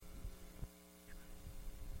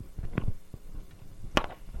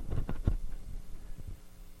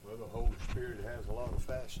has a lot of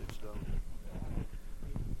facets, don't it?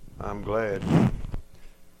 I'm glad.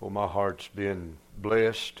 Well, my heart's been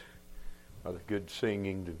blessed by the good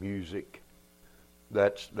singing, the music.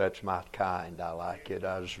 That's my kind. I like it.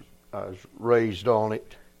 I was raised on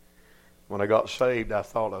it. When I got saved, I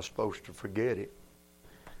thought I was supposed to forget it,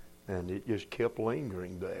 and it just kept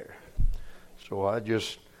lingering there. So I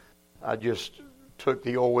just took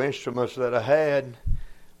the old instruments that I had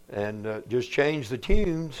and just changed the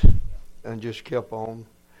tunes and just kept on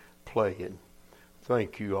playing.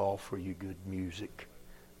 Thank you all for your good music.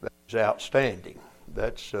 That's outstanding.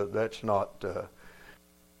 That's not.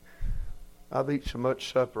 I've eaten so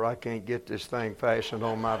much supper I can't get this thing fastened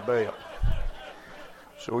on my belt.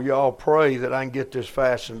 So y'all pray that I can get this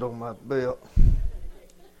fastened on my belt.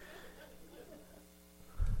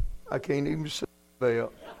 I can't even see the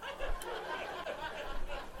belt.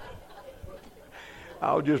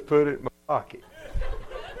 I'll just put it in my pocket.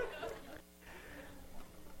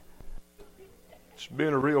 It's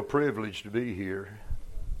been a real privilege to be here.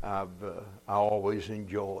 I always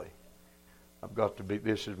enjoy. I've got to be.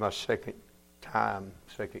 This is my second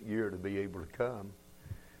year to be able to come.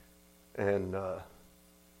 And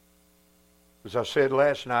as I said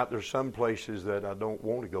last night, there's some places that I don't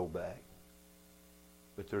want to go back,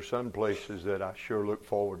 but there's some places that I sure look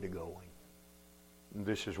forward to going. And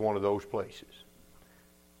this is one of those places.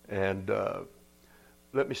 And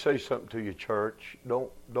let me say something to you, church.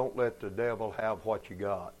 Don't let the devil have what you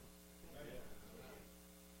got.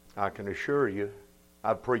 I can assure you,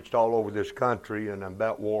 I've preached all over this country and I'm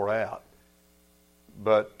about wore out.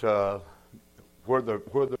 But where there's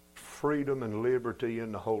freedom and liberty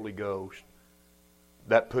in the Holy Ghost,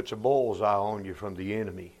 that puts a bullseye on you from the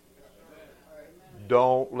enemy.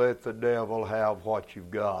 Don't let the devil have what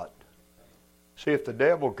you've got. See, if the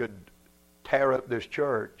devil could tear up this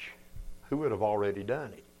church, who would have already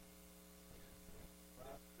done it?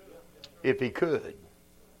 If he could.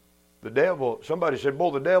 The devil, somebody said, boy,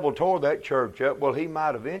 the devil tore that church up. Well, he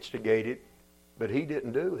might have instigated, but he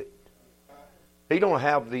didn't do it. He don't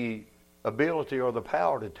have the ability or the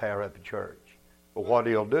power to tear up a church. But what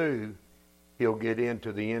he'll do, he'll get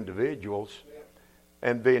into the individuals,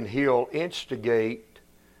 and then he'll instigate,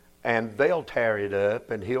 and they'll tear it up,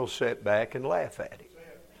 and he'll sit back and laugh at it.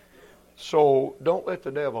 So don't let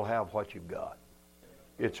the devil have what you've got.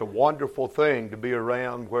 It's a wonderful thing to be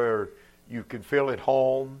around where you can feel at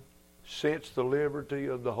home, sense the liberty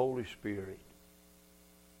of the Holy Spirit.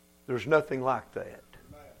 There's nothing like that.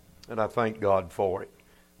 And I thank God for it.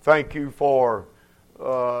 Thank you for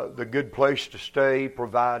the good place to stay,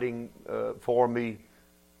 providing for me.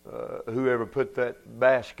 Whoever put that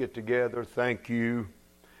basket together, thank you.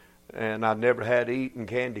 And I never had eaten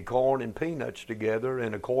candy corn and peanuts together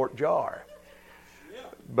in a quart jar.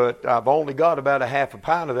 But I've only got about a half a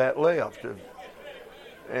pound of that left.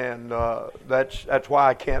 And that's why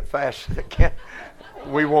I can't fast.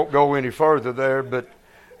 We won't go any further there. But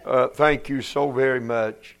thank you so very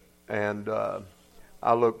much. And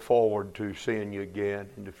I look forward to seeing you again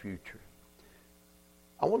in the future.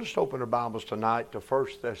 I want us to open our Bibles tonight to 1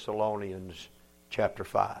 Thessalonians chapter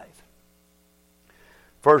 5.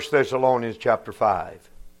 1 Thessalonians chapter 5.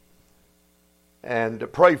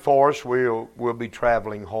 And pray for us. We'll be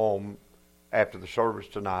traveling home after the service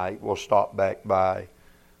tonight. We'll stop back by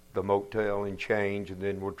the motel and change, and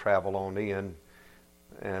then we'll travel on in.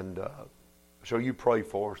 And so you pray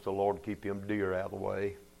for us. The Lord keep them deer out of the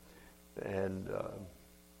way. And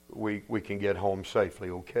we can get home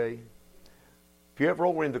safely, okay? If you're ever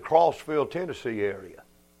over in the Crossville, Tennessee area,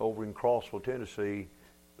 over in Crossville, Tennessee,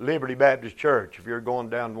 Liberty Baptist Church, if you're going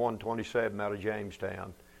down 127 out of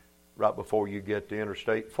Jamestown, right before you get to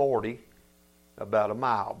Interstate 40, about a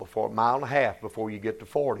mile and a half before you get to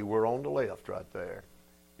 40, we're on the left right there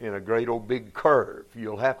in a great old big curve.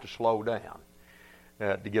 You'll have to slow down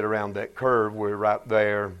to get around that curve. We're right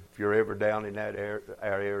there. If you're ever down in that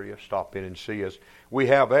area, stop in and see us. We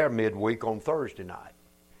have our midweek on Thursday night.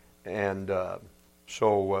 And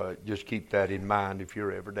so just keep that in mind if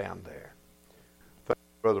you're ever down there. Thank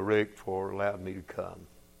you, Brother Rick, for allowing me to come.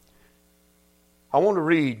 I want to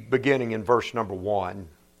read beginning in verse number 1,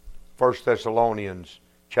 1 Thessalonians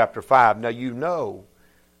chapter 5. Now you know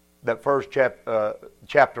that first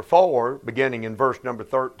chapter 4, beginning in verse number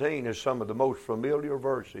 13, is some of the most familiar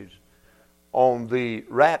verses on the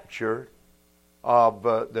rapture of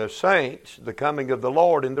the saints, the coming of the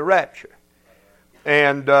Lord in the rapture.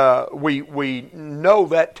 And we know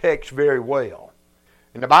that text very well.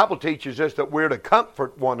 And the Bible teaches us that we're to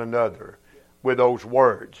comfort one another with those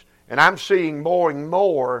words. And I'm seeing more and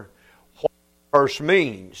more what the verse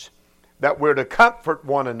means, that we're to comfort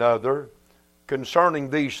one another concerning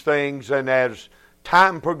these things, and as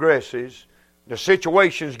time progresses, the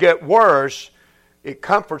situations get worse, it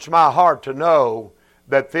comforts my heart to know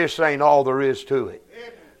that this ain't all there is to it.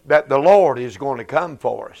 That the Lord is going to come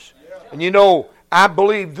for us. And you know, I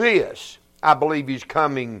believe this. I believe He's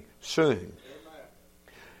coming soon.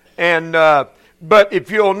 And but if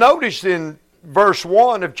you'll notice in verse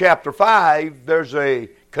 1 of chapter 5, there's a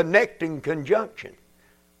connecting conjunction.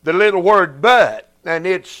 The little word but, and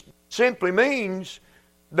it simply means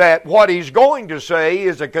that what he's going to say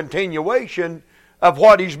is a continuation of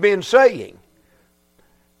what he's been saying.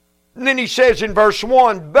 And then he says in verse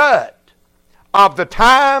 1, but of the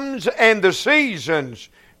times and the seasons,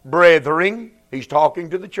 brethren, he's talking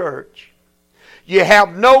to the church, ye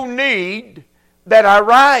have no need that I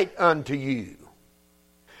write unto you.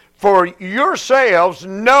 For yourselves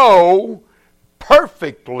know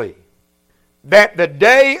perfectly that the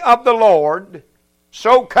day of the Lord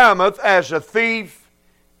so cometh as a thief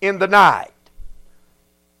in the night.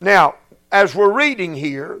 Now, as we're reading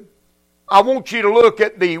here, I want you to look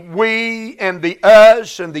at the we and the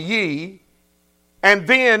us and the ye, and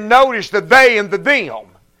then notice the they and the them.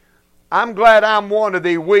 I'm glad I'm one of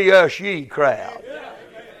the we, us, ye crowd.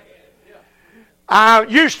 I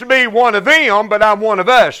used to be one of them, but I'm one of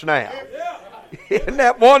us now. Isn't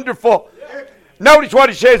that wonderful? Notice what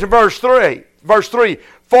he says in verse 3. Verse 3,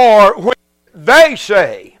 for when they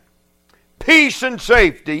say, peace and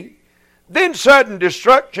safety, then sudden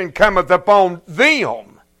destruction cometh upon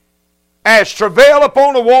them, as travail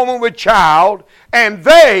upon a woman with child, and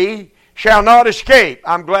they shall not escape.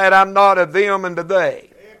 I'm glad I'm not of them and of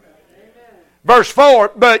they. Amen. Verse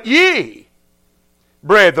 4, but ye,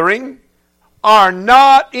 brethren, are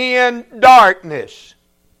not in darkness,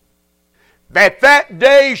 that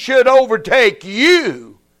day should overtake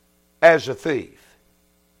you as a thief.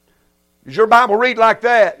 Does your Bible read like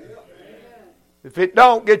that? If it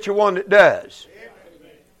don't, get you one that does.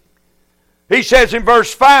 He says in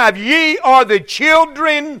verse 5, ye are the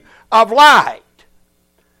children of light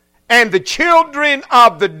and the children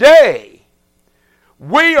of the day.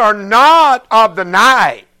 We are not of the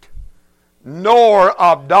night, nor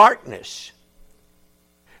of darkness.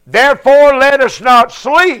 Therefore let us not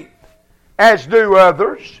sleep as do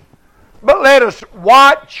others, but let us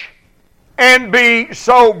watch and be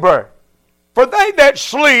sober. For they that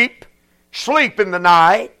sleep, sleep in the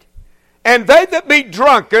night, and they that be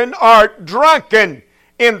drunken are drunken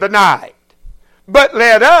in the night. But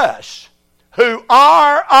let us, who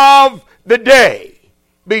are of the day,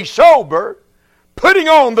 be sober, putting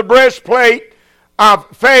on the breastplate of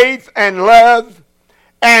faith and love,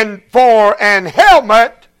 and for an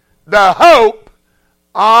helmet, the hope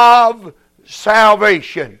of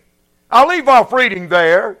salvation. I'll leave off reading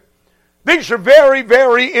there. These are very,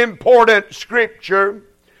 very important scripture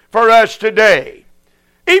for us today.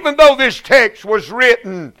 Even though this text was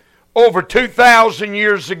written over 2,000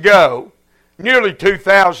 years ago, nearly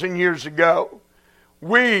 2,000 years ago,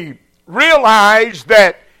 we realize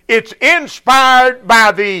that it's inspired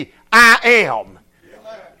by the I Am.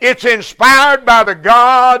 It's inspired by the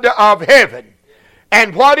God of heaven.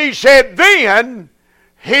 And what He said then,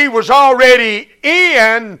 He was already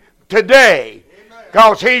in today,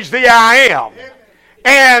 because He's the I Am.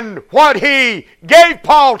 And what He gave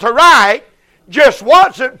Paul to write just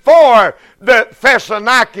wasn't for the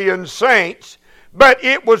Thessalonican saints, but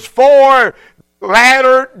it was for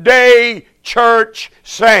latter-day church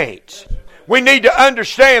saints. We need to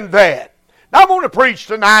understand that. Now, I want to preach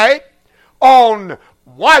tonight on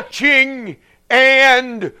watching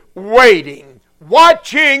and waiting.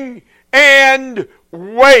 Watching and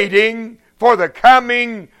waiting for the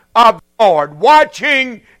coming of the Lord.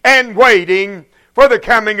 Watching and waiting for the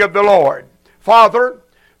coming of the Lord. Father,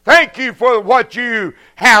 thank you for what you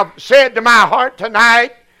have said to my heart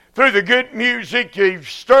tonight through the good music. You've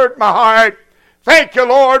stirred my heart. Thank you,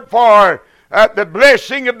 Lord, for the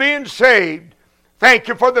blessing of being saved. Thank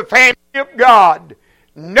you for the family of God.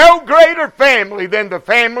 No greater family than the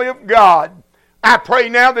family of God. I pray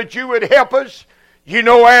now that you would help us. You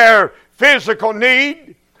know our physical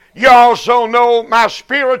need. You also know my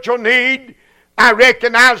spiritual need. I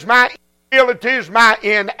recognize my inabilities, my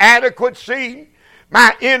inadequacy,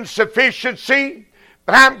 my insufficiency.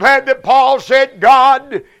 But I'm glad that Paul said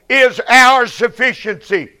God is our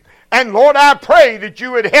sufficiency. And Lord, I pray that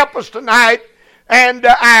you would help us tonight. And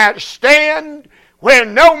I stand where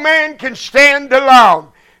no man can stand alone.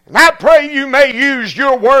 And I pray you may use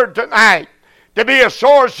your word tonight to be a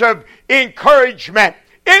source of encouragement,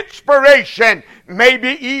 inspiration, maybe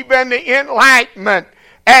even enlightenment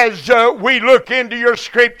as we look into your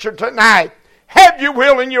scripture tonight. Have your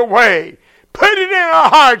will and your way. Put it in our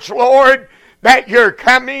hearts, Lord, that your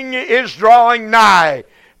coming is drawing nigh.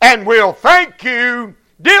 And we'll thank you,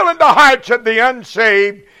 deal in the hearts of the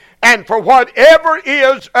unsaved, and for whatever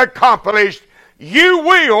is accomplished, you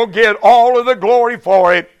will get all of the glory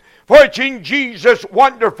for it. For it's in Jesus'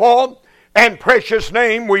 wonderful and precious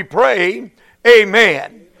name we pray.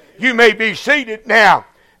 Amen. You may be seated now.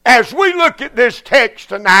 As we look at this text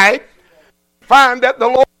tonight, find that the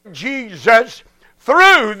Lord Jesus,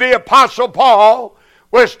 through the Apostle Paul,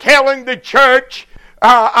 was telling the church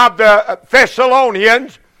of the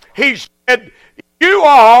Thessalonians, he said, you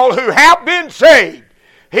all who have been saved,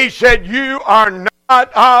 he said, you are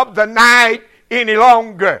not of the night any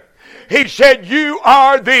longer. He said, you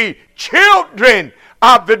are the children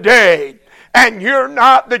of the day, and you're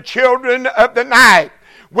not the children of the night.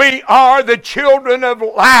 We are the children of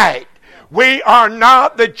light. We are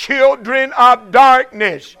not the children of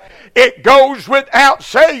darkness. It goes without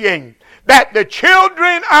saying that the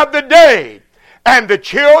children of the day and the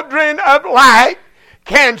children of light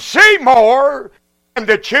can see more than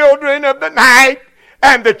the children of the night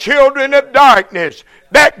and the children of darkness.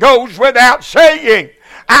 That goes without saying.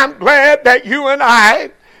 I'm glad that you and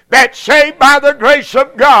I, that saved by the grace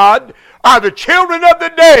of God, are the children of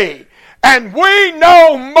the day. And we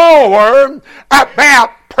know more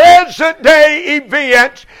about present day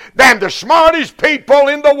events than the smartest people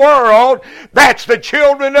in the world. That's the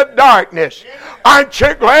children of darkness. Aren't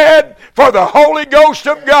you glad for the Holy Ghost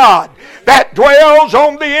of God that dwells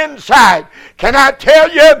on the inside? Can I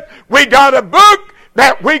tell you, we got a book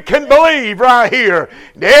that we can believe right here.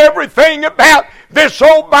 And everything about this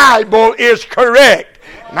old Bible is correct.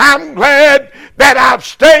 And I'm glad that I've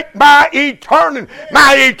staked my eternity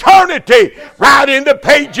right in the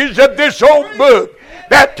pages of this old book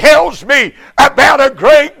that tells me about a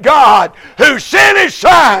great God who sent His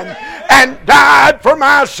Son and died for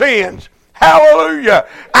my sins. Hallelujah.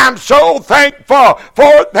 I'm so thankful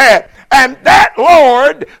for that. And that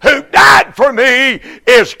Lord who died for me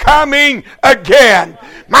is coming again.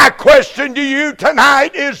 My question to you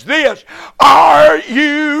tonight is this: are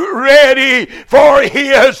you ready for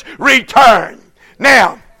His return?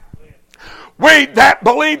 Now, we that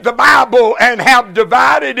believe the Bible and have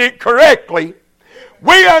divided it correctly,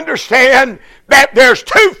 we understand that there's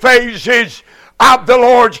two phases of the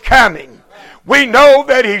Lord's coming. We know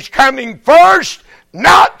that He's coming first,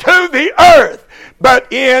 not to the earth,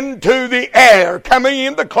 but into the air, coming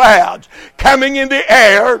in the clouds, coming in the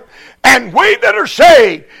air. And we that are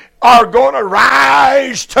saved are going to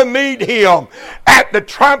rise to meet Him at the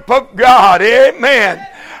trump of God. Amen.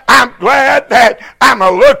 I'm glad that I'm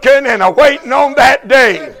a-looking and a-waiting on that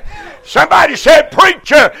day. Somebody said,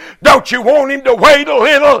 preacher, don't you want Him to wait a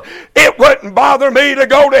little? It wouldn't bother me to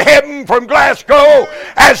go to heaven from Glasgow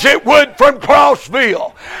as it would from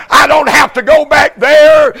Crossville. I don't have to go back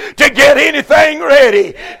there to get anything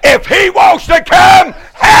ready. If He wants to come,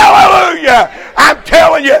 hallelujah, I'm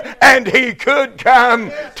telling you, and He could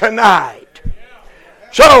come tonight.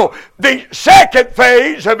 So the second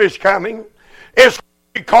phase of His coming is what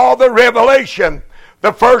we call the revelation.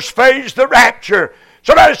 The first phase, the rapture.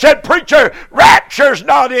 Somebody said, preacher, rapture's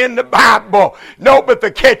not in the Bible. No, but the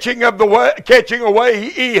catching away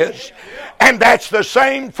is. And that's the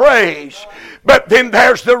same phrase. But then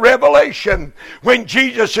there's the revelation, when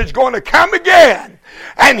Jesus is going to come again.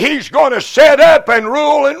 And He's going to set up and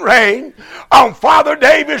rule and reign on Father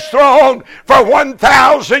David's throne for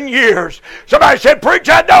 1,000 years. Somebody said,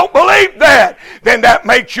 preacher, I don't believe that. Then that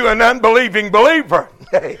makes you an unbelieving believer.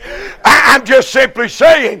 I'm just simply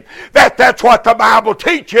saying that that's what the Bible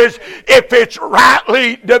teaches if it's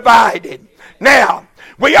rightly divided. Now,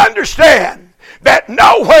 we understand that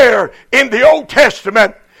nowhere in the Old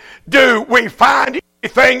Testament do we find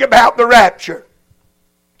anything about the rapture.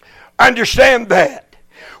 Understand that.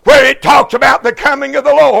 Where it talks about the coming of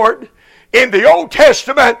the Lord in the Old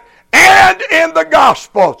Testament and in the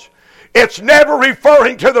Gospels, it's never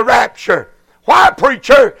referring to the rapture. Why,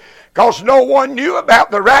 preacher? Because no one knew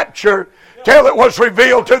about the rapture till it was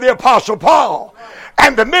revealed to the Apostle Paul.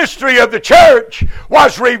 And the mystery of the church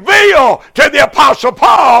was revealed to the Apostle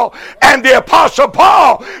Paul. And the Apostle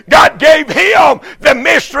Paul, God gave him the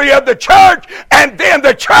mystery of the church. And then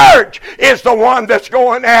the church is the one that's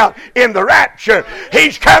going out in the rapture.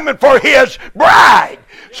 He's coming for His bride.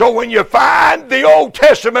 So when you find the Old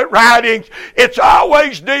Testament writings, it's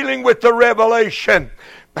always dealing with the revelation.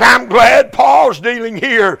 But I'm glad Paul's dealing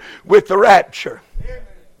here with the rapture.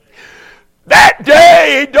 That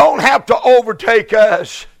day don't have to overtake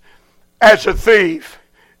us as a thief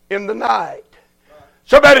in the night.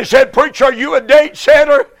 Somebody said, preacher, are you a date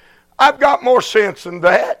setter? I've got more sense than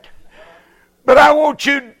that. But I want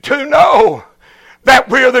you to know that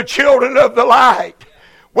we're the children of the light.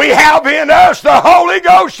 We have in us the Holy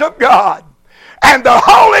Ghost of God. And the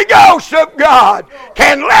Holy Ghost of God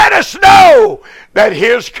can let us know that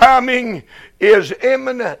His coming is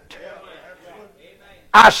imminent.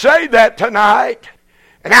 I say that tonight,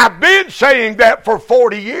 and I've been saying that for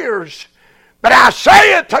 40 years, but I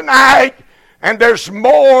say it tonight, and there's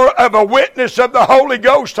more of a witness of the Holy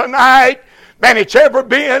Ghost tonight than it's ever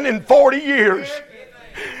been in 40 years.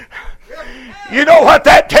 You know what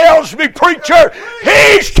that tells me, preacher?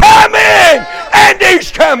 He's coming, and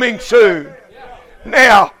He's coming soon.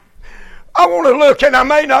 Now, I want to look, and I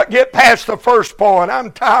may not get past the first point.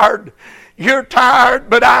 I'm tired. You're tired,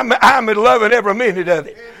 but I'm loving every minute of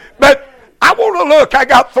it. But I want to look. I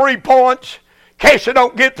got 3 points. In case I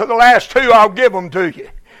don't get to the last 2, I'll give them to you.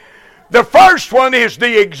 The first one is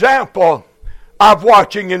the example of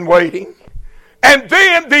watching and waiting. And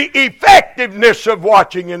then the effectiveness of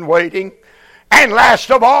watching and waiting. And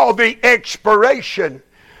last of all, the expiration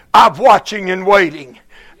of watching and waiting.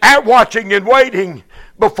 And watching and waiting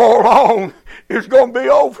before long is going to be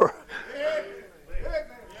over.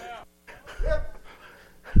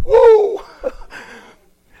 Woo!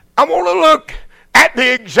 I want to look at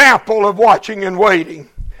the example of watching and waiting.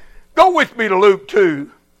 Go with me to Luke 2.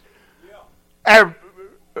 Our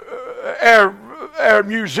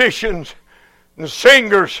musicians and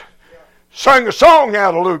singers sung a song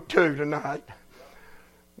out of Luke 2 tonight.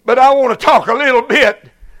 But I want to talk a little bit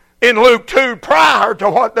in Luke 2 prior to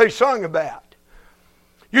what they sung about.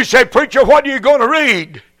 You say, preacher, what are you going to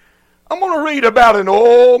read? I'm going to read about an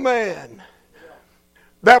old man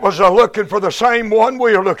that was looking for the same one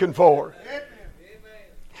we're looking for.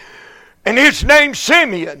 And his name's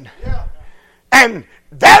Simeon. And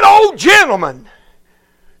that old gentleman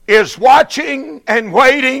is watching and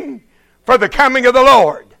waiting for the coming of the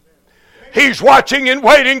Lord. He's watching and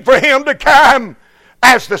waiting for Him to come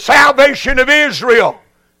as the salvation of Israel.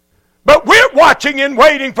 But we're watching and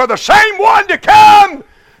waiting for the same one to come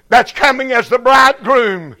that's coming as the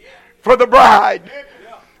bridegroom for the bride.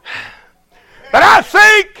 But I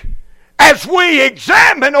think as we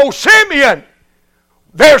examine old Simeon,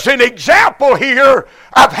 there's an example here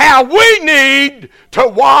of how we need to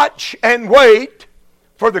watch and wait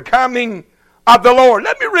for the coming of the Lord.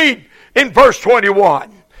 Let me read in verse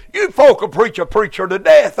 21. You folk will preach a preacher to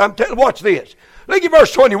death. I'm telling you, watch this. Look at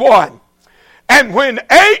verse 21. And when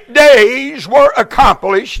 8 days were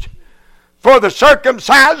accomplished for the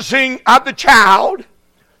circumcising of the child,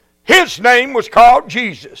 his name was called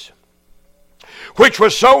Jesus, which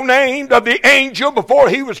was so named of the angel before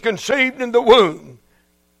he was conceived in the womb.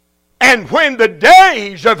 And when the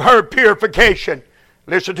days of her purification,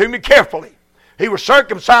 listen to me carefully, he was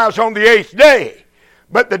circumcised on the 8th day.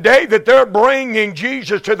 But the day that they're bringing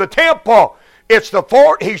Jesus to the temple, he's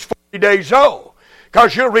 40 days old.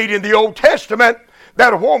 Because you'll read in the Old Testament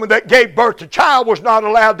that a woman that gave birth to a child was not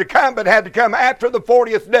allowed to come, but had to come after the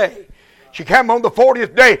 40th day. She came on the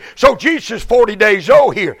 40th day. So Jesus is 40 days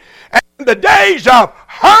old here. And the days of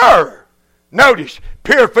her, notice,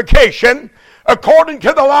 purification, according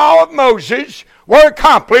to the law of Moses, were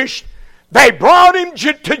accomplished. They brought him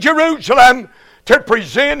to Jerusalem to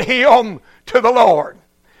present him to the Lord.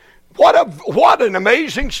 What an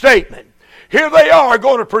amazing statement. Here they are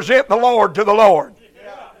going to present the Lord to the Lord.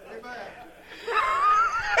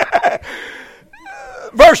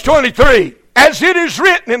 Verse 23, as it is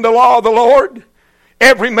written in the law of the Lord,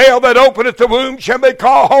 every male that openeth the womb shall be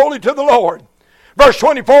called holy to the Lord. Verse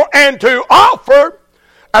 24, and to offer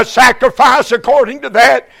a sacrifice according to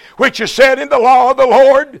that which is said in the law of the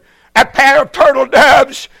Lord, a pair of turtle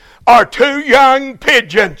doves or 2 young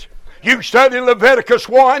pigeons. You study Leviticus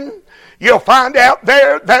 1, you'll find out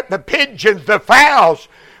there that the pigeons, the fowls,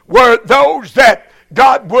 were those that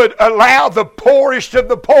God would allow the poorest of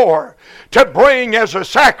the poor to bring as a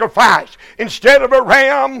sacrifice. Instead of a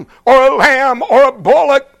ram or a lamb or a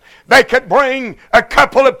bullock, they could bring a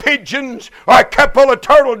couple of pigeons or a couple of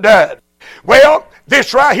turtle doves. Well,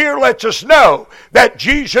 this right here lets us know that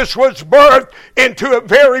Jesus was birthed into a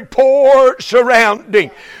very poor surrounding.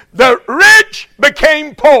 The rich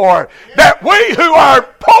became poor, that we who are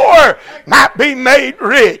poor might be made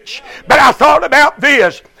rich. But I thought about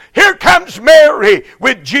this. Here comes Mary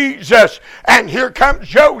with Jesus, and here comes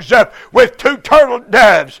Joseph with 2 turtle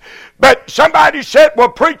doves. But somebody said, well,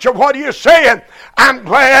 preacher, what are you saying? I'm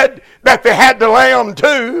glad that they had the lamb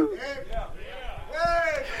too.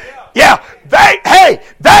 Yeah,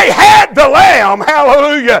 they had the lamb,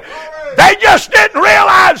 hallelujah. They just didn't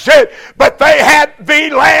realize it, but they had the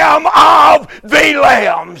Lamb of the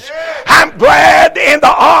lambs. I'm glad in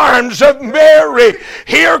the arms of Mary,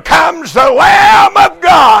 here comes the Lamb of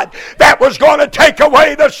God that was going to take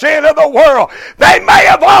away the sin of the world. They may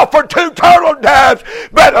have offered 2 turtle doves,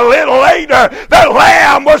 but a little later the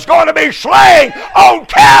Lamb was going to be slain on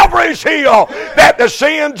Calvary's hill that the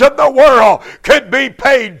sins of the world could be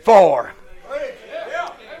paid for.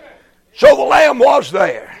 So the Lamb was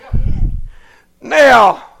there.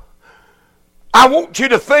 Now, I want you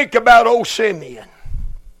to think about old Simeon.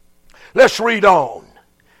 Let's read on.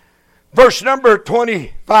 Verse number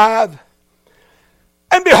 25.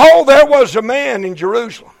 And behold, there was a man in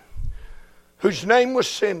Jerusalem whose name was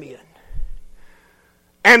Simeon.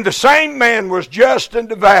 And the same man was just and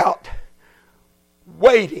devout,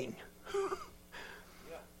 waiting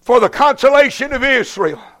for the consolation of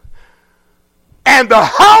Israel. And the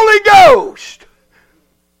Holy Ghost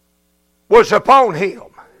was upon him.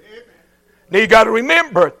 Now you got to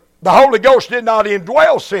remember, the Holy Ghost did not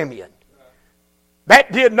indwell Simeon.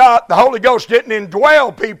 The Holy Ghost didn't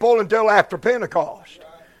indwell people until after Pentecost.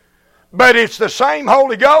 But it's the same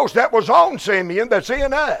Holy Ghost that was on Simeon that's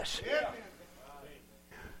in us.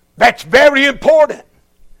 That's very important.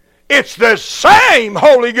 It's the same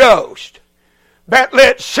Holy Ghost that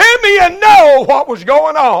let Simeon know what was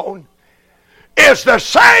going on. It's the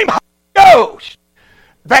same Holy Ghost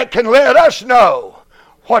that can let us know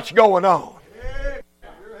what's going on.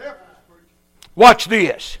 Watch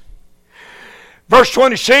this. Verse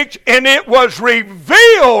 26, and it was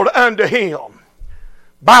revealed unto him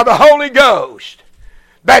by the Holy Ghost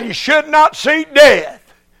that he should not see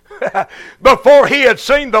death before he had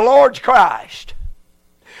seen the Lord's Christ.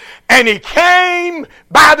 And he came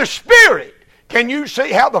by the Spirit. Can you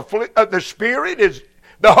see how the Spirit is,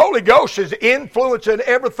 the Holy Ghost is influencing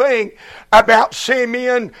everything about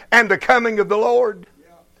Simeon and the coming of the Lord?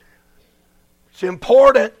 It's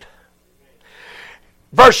important.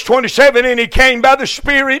 Verse 27, and he came by the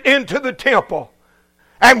Spirit into the temple.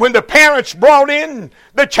 And when the parents brought in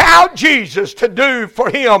the child Jesus to do for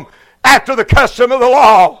him after the custom of the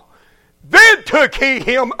law, then took he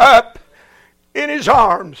him up in his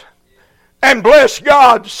arms and blessed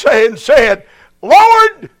God, and said,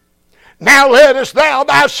 Lord, now lettest thou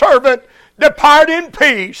thy servant depart in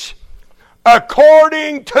peace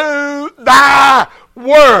according to thy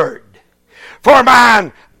word. For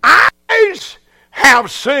mine eyes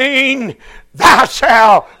have seen thy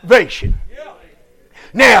salvation.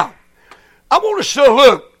 Now, I want us to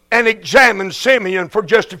look and examine Simeon for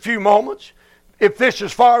just a few moments. If this is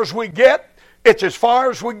as far as we get, it's as far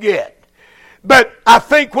as we get. But I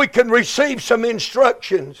think we can receive some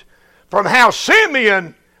instructions from how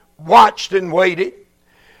Simeon watched and waited,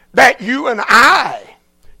 that you and I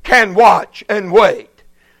can watch and wait.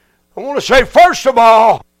 I want to say, first of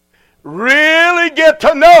all, really get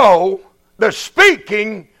to know the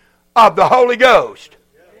speaking of the Holy Ghost.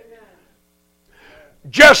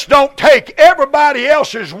 Just don't take everybody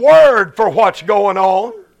else's word for what's going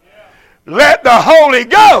on. Let the Holy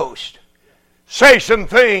Ghost say some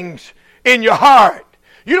things in your heart.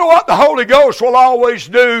 You know what the Holy Ghost will always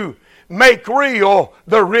do? Make real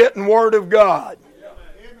the written Word of God.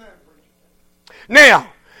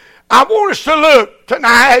 Now, I want us to look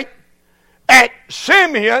tonight at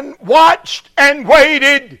Simeon watched and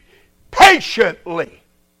waited patiently.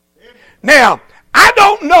 Now, I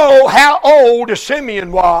don't know how old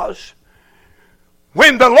Simeon was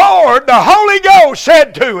when the Lord, the Holy Ghost,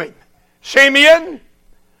 said to him, Simeon,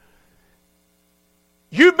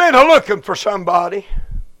 you've been looking for somebody.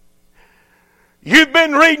 You've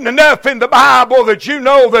been reading enough in the Bible that you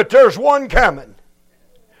know that there's one coming.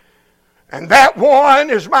 And that one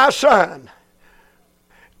is my son.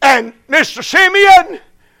 And Mr. Simeon,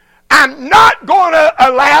 I'm not going to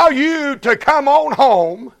allow you to come on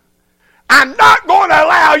home. I'm not going to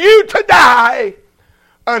allow you to die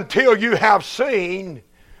until you have seen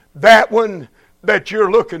that one that you're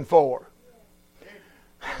looking for.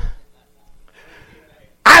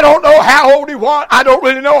 I don't know how old he was. I don't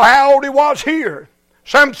really know how old he was here.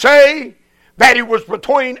 Some say that he was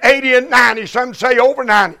between 80 and 90. Some say over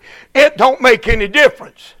 90. It don't make any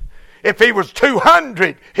difference. If he was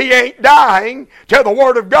 200, he ain't dying till the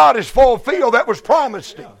Word of God is fulfilled that was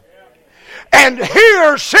promised him. And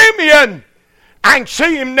here, Simeon, I can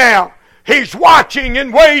see him now. He's watching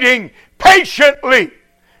and waiting patiently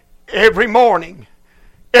every morning.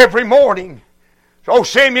 Every morning. So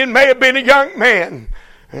Simeon may have been a young man.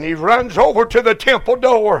 And he runs over to the temple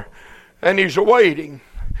door and he's awaiting.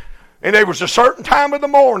 And there was a certain time of the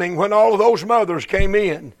morning when all of those mothers came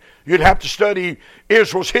in. You'd have to study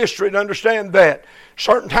Israel's history to understand that.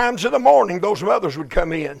 Certain times of the morning, those mothers would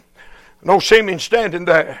come in. And old Simeon standing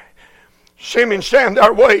there. Simeon standing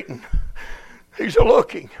there waiting. He's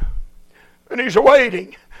a-looking. And he's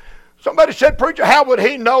a-waiting. Somebody said, preacher, how would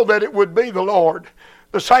he know that it would be the Lord?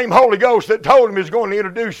 The same Holy Ghost that told him is going to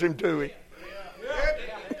introduce him to him.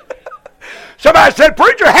 Somebody said,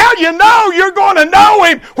 preacher, how do you know you're going to know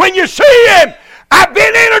him when you see him? I've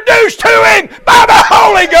been introduced to him by the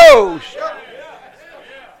Holy Ghost.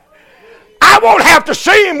 I won't have to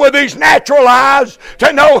see him with these natural eyes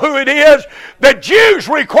to know who it is. The Jews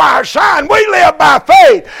require sign. We live by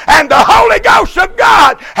faith. And the Holy Ghost of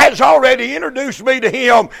God has already introduced me to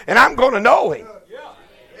him, and I'm going to know him.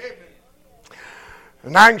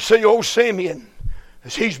 And I can see old Simeon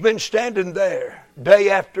as he's been standing there day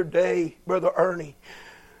after day, Brother Ernie.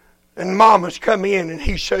 And Mama's come in and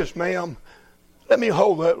he says, ma'am, let me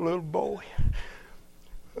hold that little boy.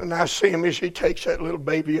 And I see him as he takes that little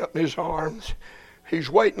baby up in his arms. He's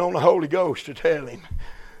waiting on the Holy Ghost to tell him.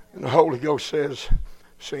 And the Holy Ghost says,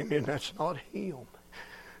 Simeon, that's not him.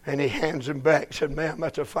 And he hands him back. Said, ma'am,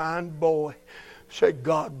 that's a fine boy. Said,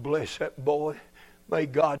 God bless that boy. May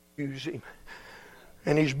God use him.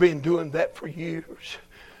 And he's been doing that for years.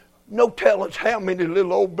 No telling how many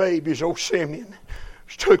little old babies old Simeon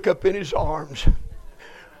took up in his arms.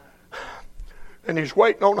 And he's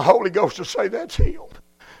waiting on the Holy Ghost to say that's him.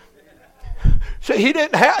 See, he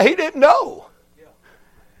didn't know.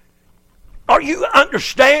 Are you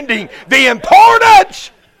understanding the importance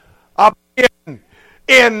of being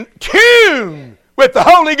in tune with the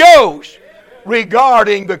Holy Ghost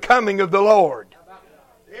regarding the coming of the Lord?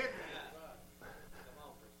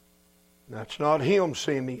 That's not him,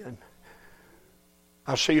 Simeon.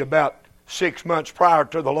 I see about 6 months prior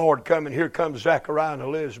to the Lord coming, here comes Zachariah and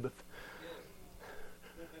Elizabeth.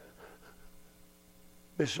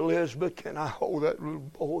 Miss Elizabeth, can I hold that little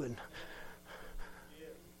boy? And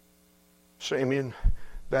Simeon,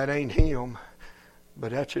 that ain't him,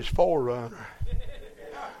 but that's his forerunner.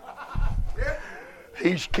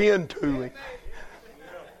 He's kin to him.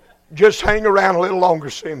 Just hang around a little longer,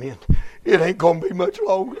 Simeon. It ain't going to be much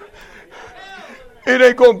longer. It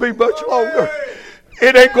ain't going to be much longer.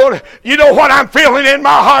 It ain't going to. You know what I'm feeling in my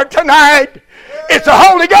heart tonight? It's the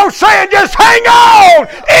Holy Ghost saying, just hang on.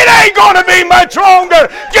 It ain't going to be much longer.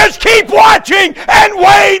 Just keep watching and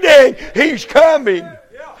waiting. He's coming.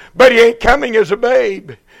 But he ain't coming as a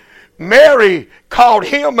babe. Mary called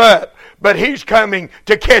him up, but he's coming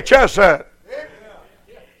to catch us up.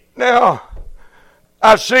 Now,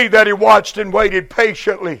 I see that he watched and waited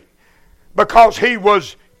patiently because he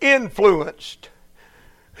was influenced.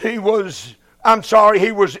 He was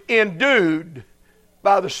endued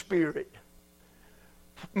by the Spirit.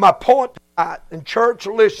 My point tonight, and church,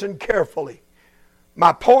 listen carefully.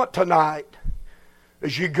 My point tonight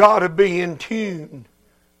is you got to be in tune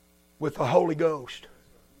with the Holy Ghost.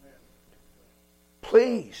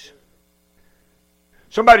 Please.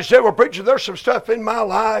 Somebody said, well, preacher, there's some stuff in my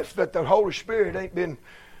life that the Holy Spirit ain't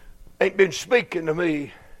been speaking to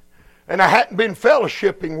me. And I hadn't been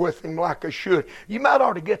fellowshipping with him like I should. You might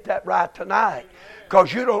ought to get that right tonight,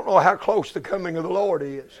 because you don't know how close the coming of the Lord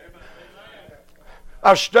is. I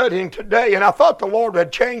was studying today, and I thought the Lord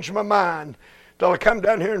had changed my mind till I come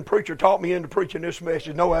down here and preacher taught me into preaching this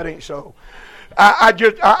message. No, that ain't so. I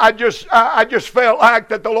just felt like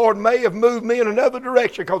that the Lord may have moved me in another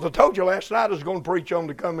direction, because I told you last night I was going to preach on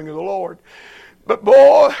the coming of the Lord. But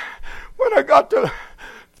boy, when I got to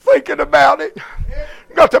thinking about it,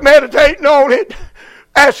 got to meditating on it,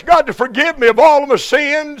 asked God to forgive me of all of my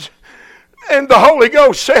sins, and the Holy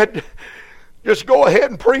Ghost said, just go ahead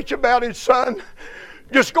and preach about it, son.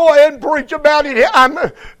 Just go ahead and preach about it.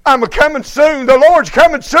 I'm coming soon. The Lord's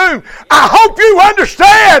coming soon. I hope you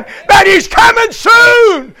understand that He's coming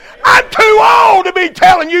soon. I'm too old to be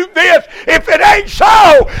telling you this. If it ain't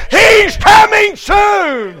so, He's coming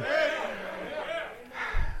soon.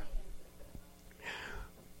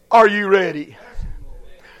 Are you ready?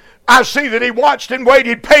 I see that he watched and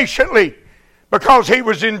waited patiently because he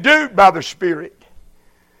was endued by the Spirit.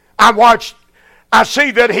 I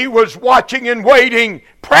see that he was watching and waiting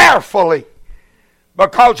prayerfully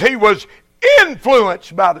because he was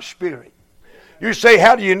influenced by the Spirit. You say,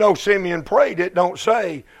 how do you know Simeon prayed? It don't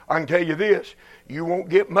say. I can tell you this. You won't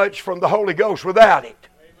get much from the Holy Ghost without it.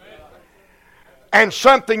 And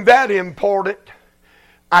something that important,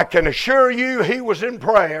 I can assure you he was in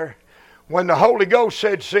prayer when the Holy Ghost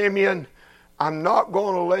said, Simeon, I'm not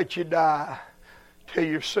going to let you die till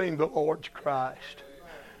you've seen the Lord's Christ.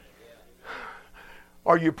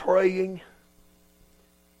 Are you praying?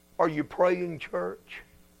 Are you praying, church?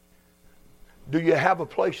 Do you have a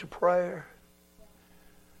place of prayer?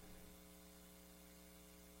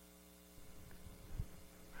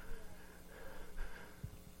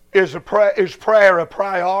 Is prayer a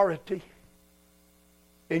priority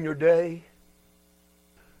in your day?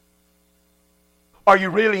 Are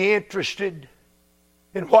you really interested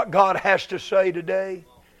in what God has to say today?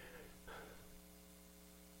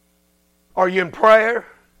 Are you in prayer?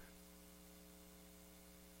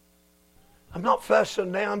 I'm not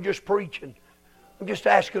fussing now, I'm just preaching. I'm just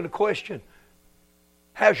asking a question.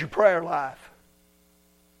 How's your prayer life?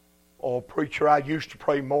 Oh, preacher, I used to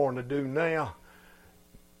pray more than I do now.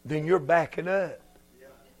 Then you're backing up.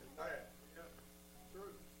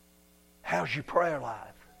 How's your prayer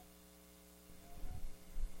life?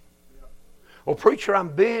 Well, preacher, I'm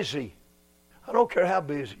busy. I don't care how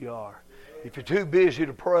busy you are. If you're too busy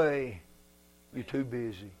to pray, you're too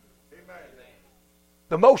busy.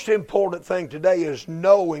 The most important thing today is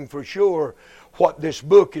knowing for sure what this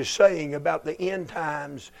book is saying about the end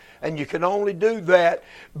times. And you can only do that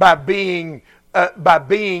by being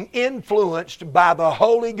influenced by the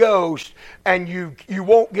Holy Ghost. And you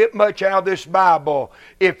won't get much out of this Bible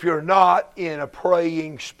if you're not in a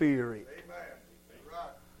praying spirit.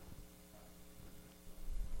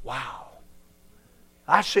 Wow.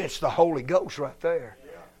 I sense the Holy Ghost right there.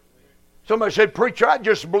 Somebody said, preacher, I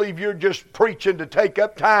just believe you're just preaching to take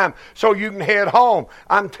up time so you can head home.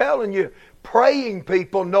 I'm telling you, praying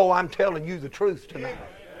people know I'm telling you the truth tonight.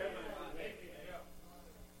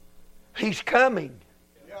 He's coming.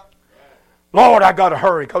 Lord, I got to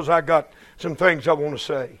hurry because I got some things I want to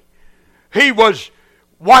say. He was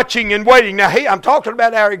watching and waiting. Now, I'm talking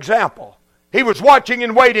about our example. He was watching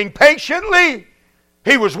and waiting patiently.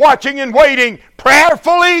 He was watching and waiting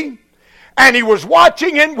prayerfully. And he was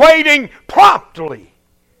watching and waiting promptly.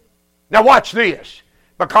 Now watch this.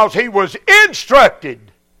 Because he was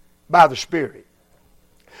instructed by the Spirit.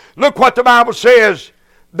 Look what the Bible says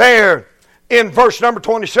there in verse number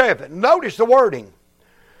 27. Notice the wording.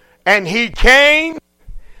 And he came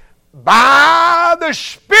by the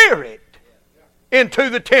Spirit into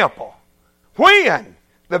the temple. When?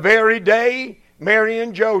 The very day Mary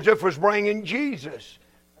and Joseph was bringing Jesus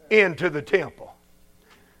into the temple.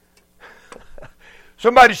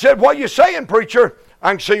 Somebody said, what are you saying, preacher? I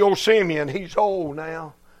can see old Simeon. He's old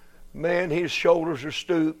now. Man, his shoulders are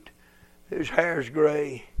stooped. His hair's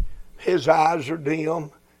gray. His eyes are dim.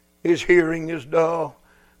 His hearing is dull.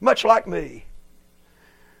 Much like me.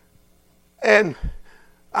 And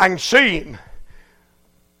I can see him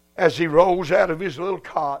as he rose out of his little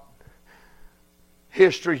cot.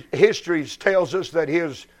 History tells us that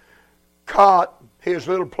his cot, his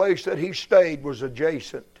little place that he stayed, was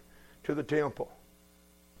adjacent to the temple.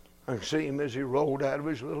 I can see him as he rolled out of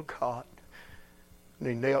his little cot. And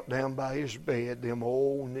he knelt down by his bed, them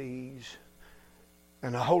old knees.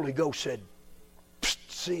 And the Holy Ghost said,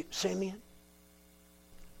 Simeon,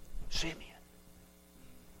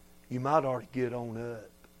 you might ought to get on up.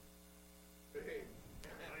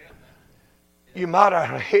 You might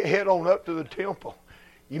ought to head on up to the temple.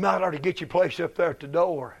 You might ought to get your place up there at the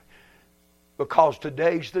door. Because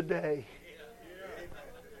today's the day.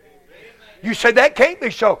 You said that can't be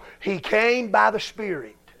so. He came by the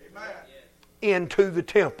Spirit into the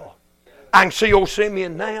temple. I can see old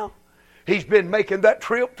Simeon now. He's been making that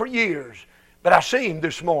trip for years. But I see him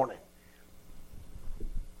this morning.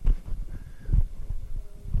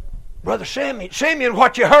 Brother Simeon,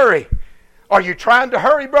 what you hurry? Are you trying to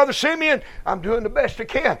hurry, Brother Simeon? I'm doing the best I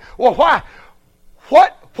can. Well, why?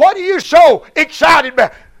 What are you so excited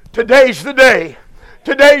about? Today's the day.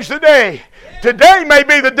 Today's the day. Today may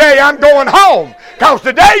be the day I'm going home. Because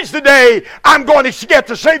today's the day I'm going to get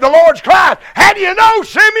to see the Lord's Christ. How do you know,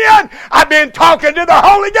 Simeon? I've been talking to the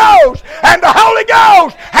Holy Ghost. And the Holy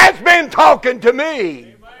Ghost has been talking to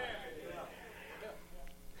me.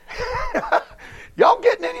 Y'all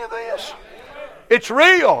getting any of this? It's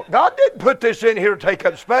real. God didn't put this in here to take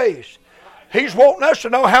up space. He's wanting us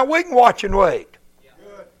to know how we can watch and wait.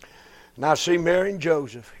 And I see Mary and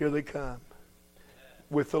Joseph. Here they come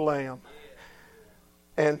with the lamb.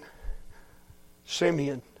 And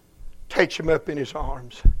Simeon takes him up in his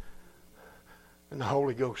arms. And the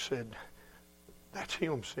Holy Ghost said, that's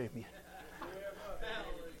him, Simeon.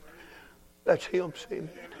 That's him, Simeon.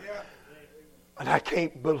 And I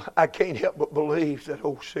can't help but believe that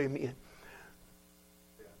old Simeon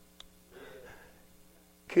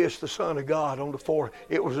kissed the Son of God on the forehead.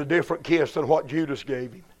 It was a different kiss than what Judas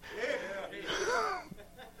gave him.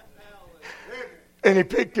 And he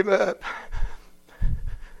picked him up.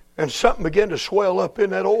 And something began to swell up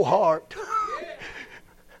in that old heart.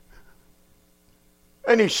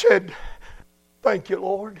 And he said, thank you,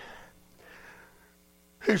 Lord.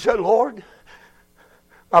 He said, Lord,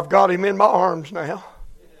 I've got him in my arms now.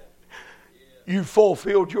 You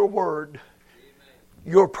fulfilled your word.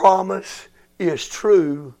 Your promise is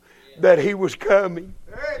true that he was coming.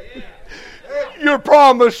 Your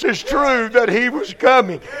promise is true that he was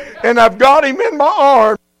coming. And I've got him in my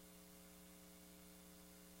arms.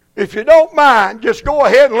 If you don't mind, just go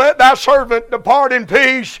ahead and let thy servant depart in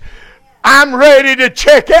peace. I'm ready to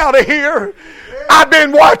check out of here. I've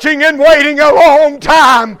been watching and waiting a long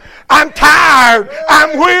time. I'm tired.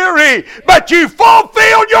 I'm weary. But you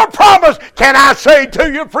fulfilled your promise. Can I say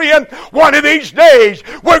to you, friend, one of these days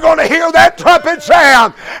we're going to hear that trumpet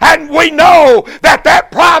sound. And we know that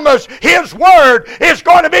that promise, His Word, is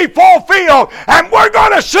going to be fulfilled. And we're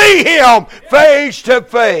going to see Him face to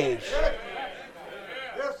face.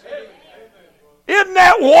 Isn't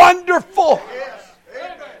that wonderful?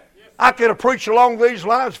 I could have preached along these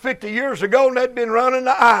lines 50 years ago and they'd been running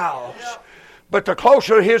the aisles. But the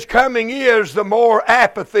closer His coming is, the more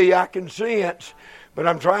apathy I can sense. But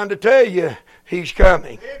I'm trying to tell you, He's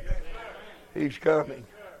coming. He's coming.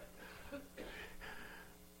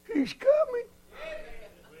 He's coming.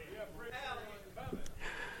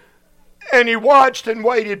 And he watched and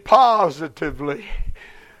waited positively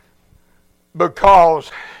because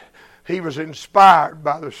he was inspired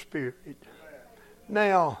by the Spirit.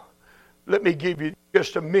 Now, let me give you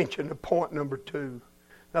just a mention of point number 2.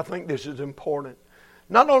 I think this is important.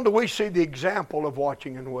 Not only do we see the example of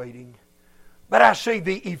watching and waiting, but I see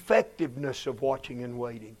the effectiveness of watching and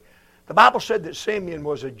waiting. The Bible said that Simeon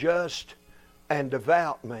was a just and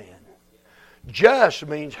devout man. Just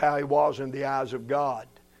means how he was in the eyes of God.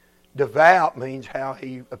 Devout means how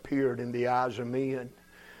he appeared in the eyes of men.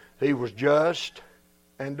 He was just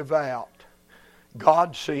and devout.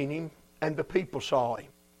 God seen him and the people saw him.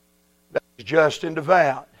 That was just and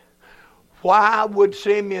devout. Why would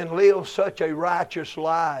Simeon live such a righteous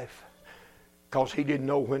life? Because he didn't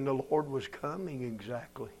know when the Lord was coming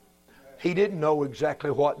exactly. He didn't know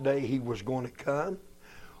exactly what day He was going to come.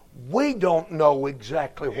 We don't know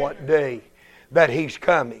exactly what day that He's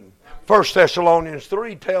coming. 1 Thessalonians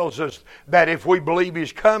 3 tells us that if we believe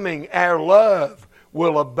He's coming, our love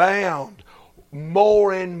will abound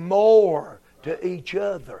more and more to each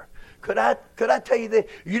other. Could I tell you that?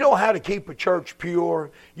 You know how to keep a church pure?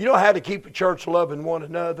 You know how to keep a church loving one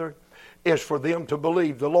another? Is for them to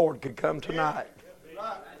believe the Lord could come tonight.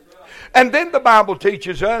 And then the Bible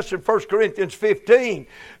teaches us in 1 Corinthians 15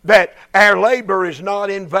 that our labor is not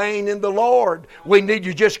in vain in the Lord. We need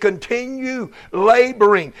to just continue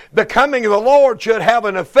laboring. The coming of the Lord should have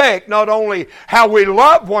an effect, not only how we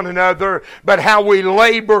love one another, but how we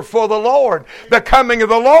labor for the Lord. The coming of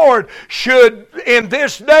the Lord should, in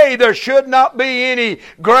this day, there should not be any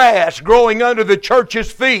grass growing under the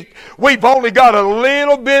church's feet. We've only got a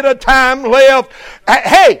little bit of time left.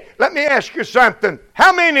 Hey, let me ask you something.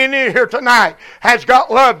 How many in here tonight has got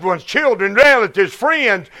loved ones, children, relatives,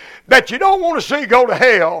 friends that you don't want to see go to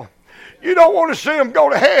hell? You don't want to see them go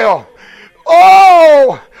to hell.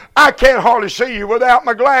 Oh, I can't hardly see you without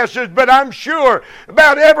my glasses, but I'm sure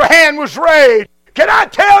about every hand was raised. Can I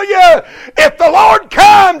tell you, if the Lord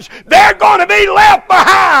comes, they're going to be left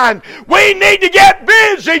behind. We need to get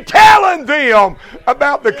busy telling them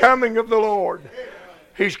about the coming of the Lord.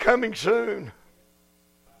 He's coming soon.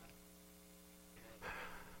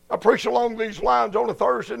 I preach along these lines on a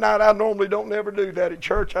Thursday night. I normally don't never do that at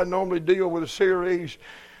church. I normally deal with a series.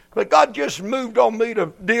 But God just moved on me to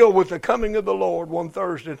deal with the coming of the Lord one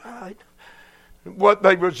Thursday night.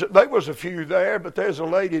 There was a few there, but there's a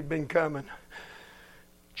lady had been coming.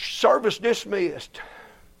 Service dismissed.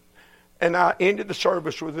 And I ended the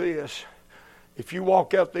service with this. If you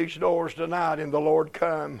walk out these doors tonight and the Lord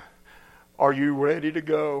come, are you ready to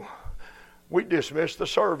go? We dismissed the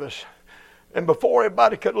service. And before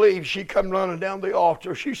everybody could leave, she come running down the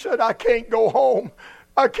altar. She said, I can't go home.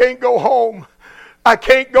 I can't go home. I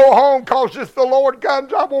can't go home because if the Lord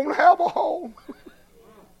comes, I won't have a home.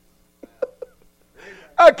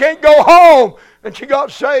 I can't go home. And she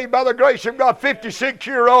got saved by the grace of God,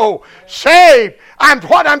 56-year-old. Saved.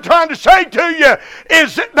 What I'm trying to say to you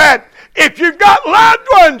is that if you've got loved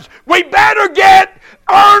ones, we better get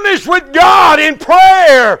earnest with God in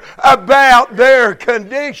prayer about their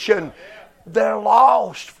condition. They're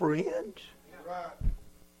lost, friends.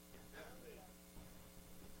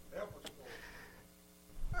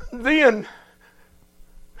 Then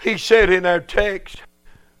he said in our text,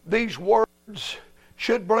 these words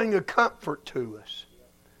should bring a comfort to us.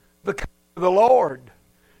 The comfort of the Lord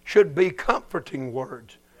should be comforting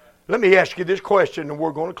words. Let me ask you this question, and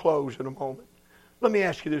we're going to close in a moment. Let me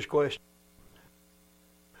ask you this question.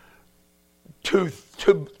 To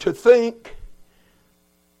think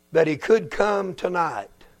that He could come tonight.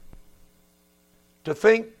 To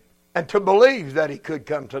think and to believe that He could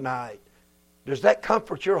come tonight. Does that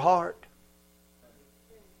comfort your heart?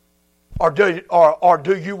 Or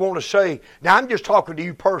do you want to say, now I'm just talking to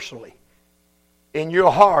you personally. In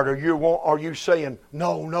your heart, are you saying,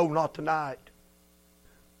 no, not tonight.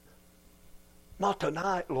 Not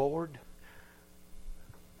tonight, Lord.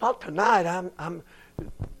 Not tonight.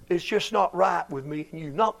 It's just not right with me and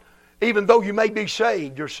you. Not, even though you may be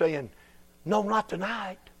saved, you're saying, no, not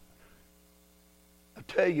tonight. I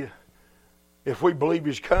tell you, if we believe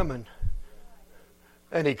He's coming,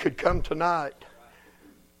 and He could come tonight,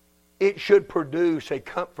 it should produce a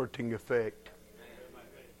comforting effect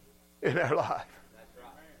in our life.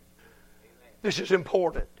 This is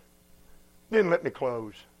important. Then let me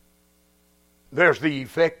close. There's the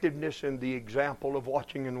effectiveness and the example of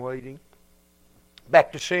watching and waiting.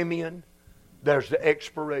 Back to Simeon, there's the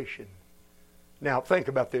expiration. Now think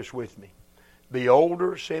about this with me. The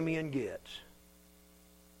older Simeon gets,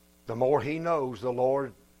 the more he knows the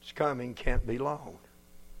Lord's coming can't be long.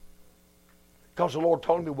 Because the Lord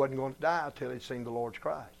told him he wasn't going to die until he'd seen the Lord's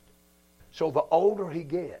Christ. So the older he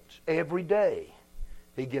gets, every day,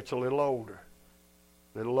 he gets a little older.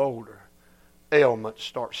 Ailments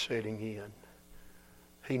start setting in.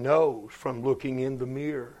 He knows from looking in the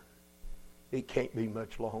mirror, it can't be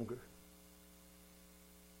much longer.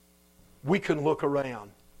 We can look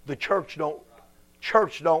around. The church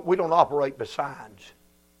we don't operate by signs.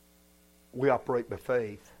 We operate by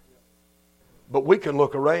faith. But we can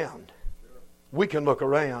look around. We can look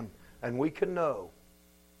around and we can know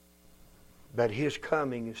that His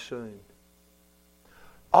coming is soon.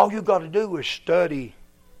 All you've got to do is study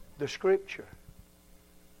the Scripture.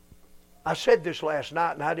 I said this last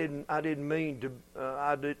night, and I didn't mean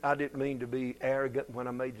to be arrogant when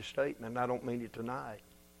I made the statement, and I don't mean it tonight.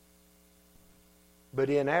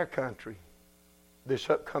 But in our country, this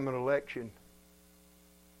upcoming election,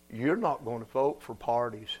 you're not going to vote for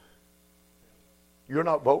parties. You're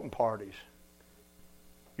not voting parties.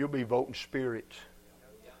 You'll be voting spirits.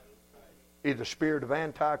 Either the spirit of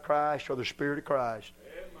Antichrist or the spirit of Christ.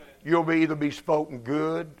 You'll either be voting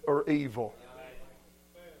good or evil.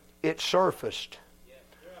 It surfaced.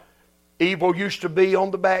 Evil used to be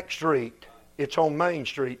on the back street. It's on Main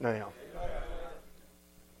Street now.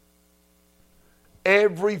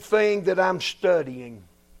 Everything that I'm studying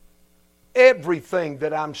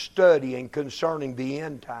concerning the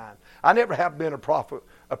end time. I never have been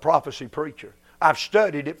a prophecy preacher. I've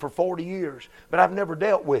studied it for 40 years, but I've never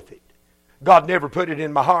dealt with it. God never put it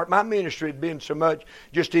in my heart. My ministry had been so much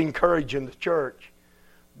just encouraging the church.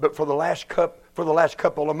 But for the last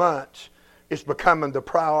couple of months, it's becoming the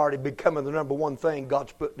priority, becoming the number one thing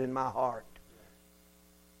God's putting in my heart.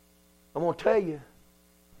 I'm going to tell you,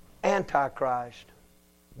 Antichrist,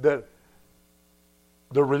 the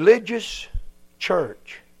religious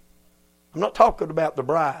church, I'm not talking about the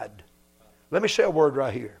bride. Let me say a word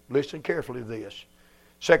right here. Listen carefully to this.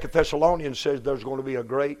 2 Thessalonians says there's going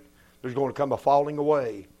to come a falling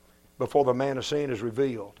away before the man of sin is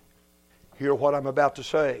revealed. Hear what I'm about to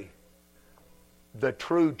say. The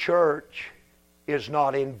true church is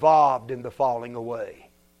not involved in the falling away.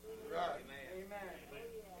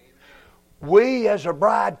 We as a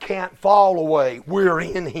bride can't fall away. We're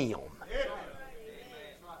in Him.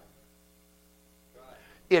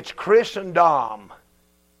 It's Christendom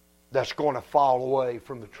that's going to fall away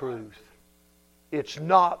from the truth. It's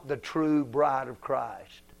not the true bride of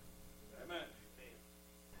Christ.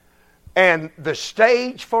 And the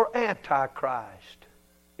stage for Antichrist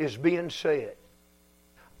is being set.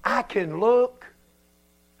 I can look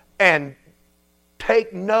and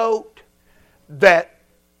take note that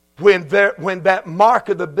when that mark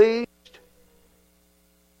of the beast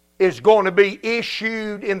is going to be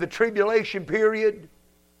issued in the tribulation period,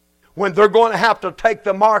 when they're going to have to take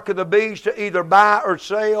the mark of the beast to either buy or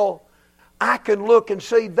sell, I can look and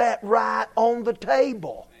see that right on the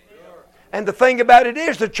table. And the thing about it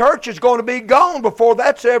is, the church is going to be gone before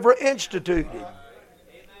that's ever instituted.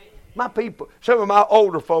 My people, some of my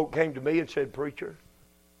older folk came to me and said, "Preacher,"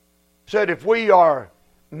 said, "if we are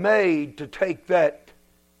made to take that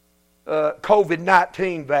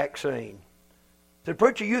COVID-19 vaccine," said,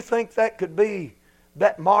 "Preacher, you think that could be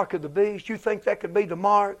that mark of the beast? You think that could be the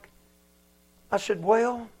mark?" I said,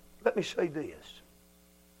 "Well, let me say this."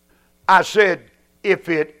 I said, "If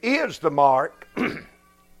it is the mark,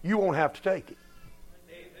 you won't have to take it.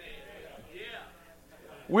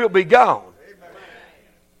 We'll be gone.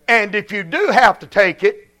 And if you do have to take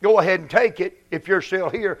it, go ahead and take it if you're still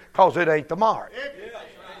here, because it ain't the mark."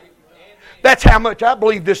 That's how much I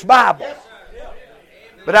believe this Bible.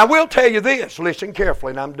 But I will tell you this. Listen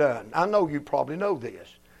carefully and I'm done. I know you probably know this.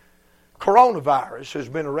 Coronavirus has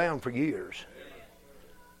been around for years.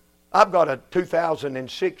 I've got a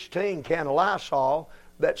 2016 can of Lysol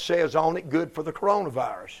that says on it, good for the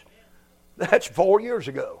coronavirus. That's 4 years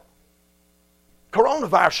ago.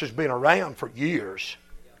 Coronavirus has been around for years.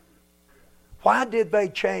 Why did they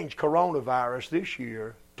change coronavirus this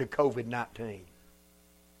year to COVID-19?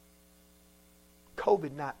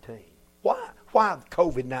 COVID-19. Why? Why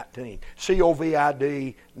COVID-19?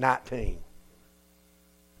 COVID-19.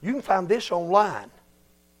 You can find this online.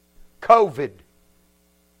 COVID.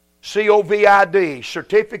 COVID.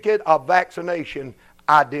 Certificate of Vaccination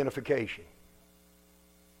Identification.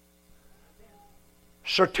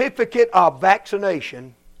 Certificate of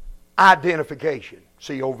Vaccination Identification.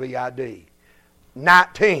 COVID.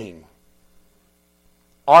 19.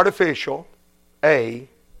 Artificial. A.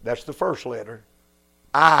 That's the first letter.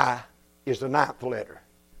 I is the ninth letter.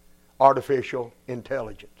 Artificial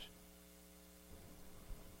intelligence.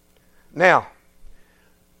 Now,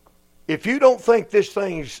 if you don't think this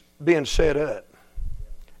thing's being set up,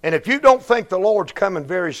 and if you don't think the Lord's coming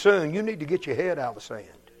very soon, you need to get your head out of the sand.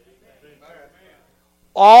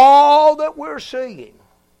 All that we're seeing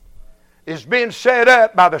is being set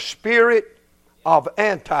up by the spirit of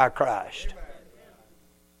Antichrist.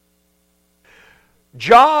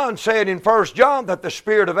 John said in 1 John that the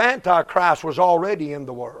spirit of Antichrist was already in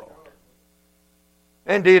the world.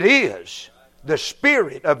 And it is the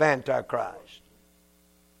spirit of Antichrist.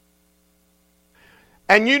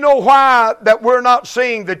 And you know why that we're not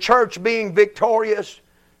seeing the church being victorious?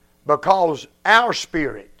 Because our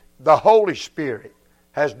spirit, the Holy Spirit,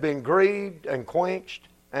 has been grieved and quenched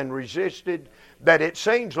and resisted, that it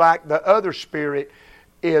seems like the other spirit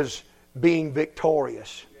is being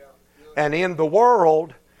victorious. And in the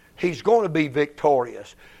world, he's going to be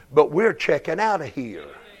victorious. But we're checking out of here.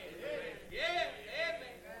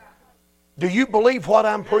 Do you believe what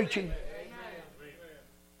I'm preaching?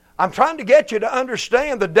 I'm trying to get you to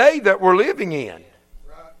understand the day that we're living in.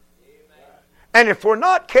 And if we're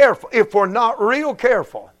not careful, if we're not real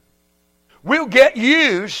careful, we'll get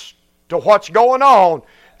used to what's going on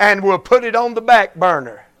and we'll put it on the back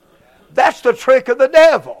burner. That's the trick of the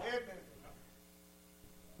devil.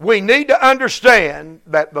 We need to understand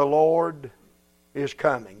that the Lord is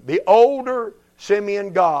coming. The older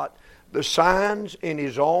Simeon got, the signs in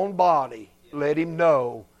his own body let him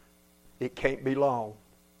know it can't be long.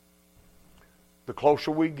 The closer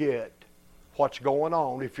we get, what's going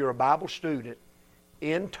on, if you're a Bible student,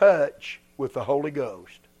 in touch with the Holy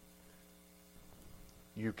Ghost,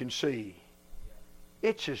 you can see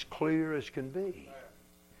it's as clear as can be.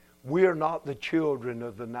 We're not the children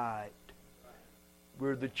of the night.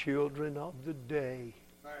 We're the children of the day.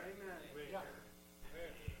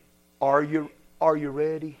 Are you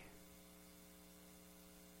ready?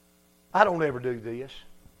 I don't ever do this.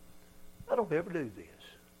 I don't ever do this.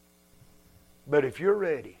 But if you're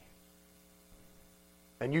ready,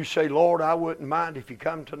 and you say, Lord, I wouldn't mind if you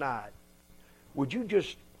come tonight, would you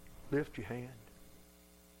just lift your hand?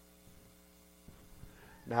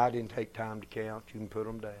 Now, I didn't take time to count. You can put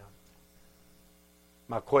them down.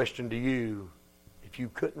 My question to you, if you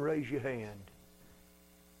couldn't raise your hand,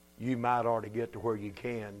 you might ought to get to where you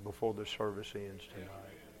can before the service ends tonight.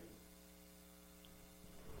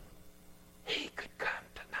 He could come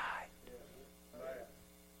tonight.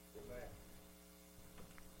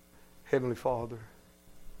 Heavenly Father,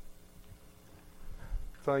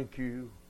 thank you